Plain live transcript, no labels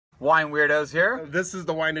Wine Weirdos here. This is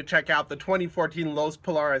the wine to check out, the 2014 Los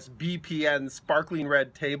Pilares BPN Sparkling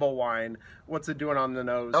Red Table Wine. What's it doing on the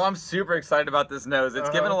nose? Oh, I'm super excited about this nose.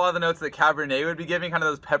 It's given a lot of the notes that Cabernet would be giving, kind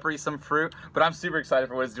of those peppery, some fruit, but I'm super excited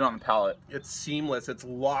for what it's doing on the palate. It's seamless. It's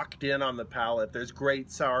locked in on the palate. There's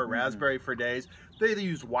great sour raspberry for days. They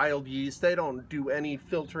use wild yeast. They don't do any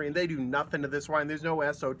filtering. They do nothing to this wine. There's no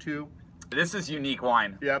SO2. This is unique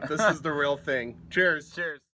wine. Yep, this is the real thing. Cheers. Cheers.